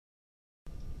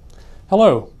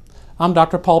Hello, I'm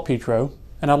Dr. Paul Pietrow,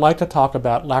 and I'd like to talk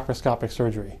about laparoscopic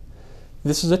surgery.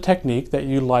 This is a technique that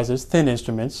utilizes thin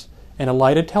instruments and a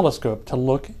lighted telescope to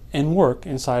look and work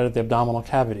inside of the abdominal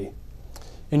cavity.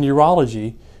 In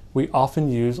urology, we often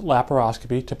use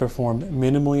laparoscopy to perform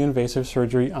minimally invasive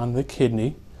surgery on the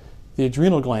kidney, the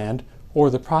adrenal gland, or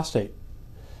the prostate.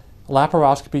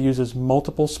 Laparoscopy uses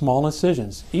multiple small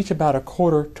incisions, each about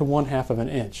 1/4 to 1/2 of an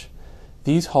inch.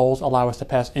 These holes allow us to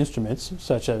pass instruments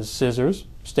such as scissors,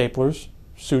 staplers,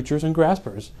 sutures, and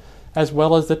graspers, as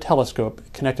well as the telescope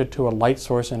connected to a light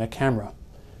source and a camera.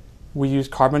 We use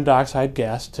carbon dioxide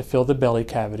gas to fill the belly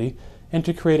cavity and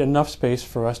to create enough space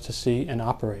for us to see and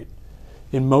operate.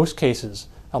 In most cases,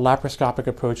 a laparoscopic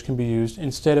approach can be used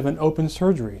instead of an open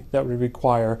surgery that would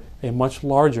require a much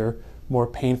larger, more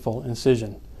painful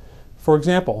incision. For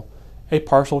example, a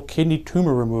partial kidney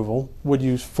tumor removal would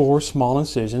use 4 small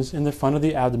incisions in the front of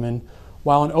the abdomen,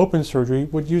 while an open surgery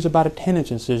would use about a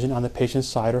 10-inch incision on the patient's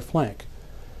side or flank.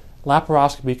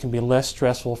 Laparoscopy can be less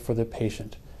stressful for the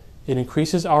patient. It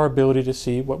increases our ability to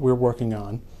see what we're working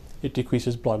on. It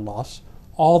decreases blood loss,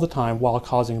 all the time while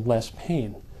causing less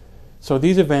pain. So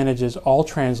these advantages all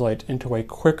translate into a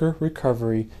quicker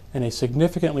recovery and a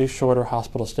significantly shorter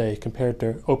hospital stay compared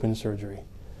to open surgery.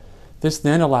 This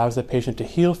then allows the patient to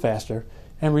heal faster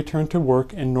and return to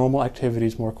work and normal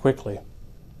activities more quickly.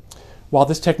 While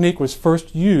this technique was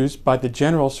first used by the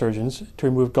general surgeons to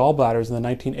remove gallbladders in the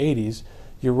 1980s,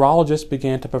 urologists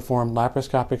began to perform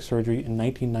laparoscopic surgery in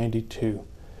 1992.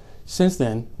 Since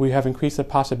then, we have increased the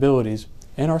possibilities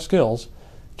and our skills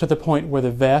to the point where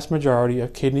the vast majority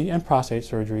of kidney and prostate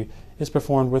surgery is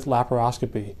performed with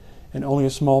laparoscopy, and only a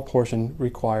small portion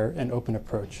require an open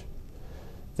approach.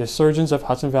 The surgeons of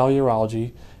Hudson Valley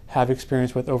Urology have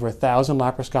experience with over 1,000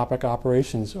 laparoscopic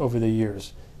operations over the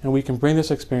years, and we can bring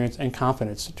this experience and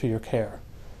confidence to your care.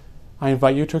 I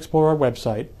invite you to explore our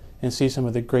website and see some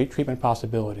of the great treatment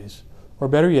possibilities. Or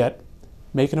better yet,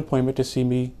 make an appointment to see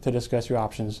me to discuss your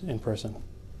options in person.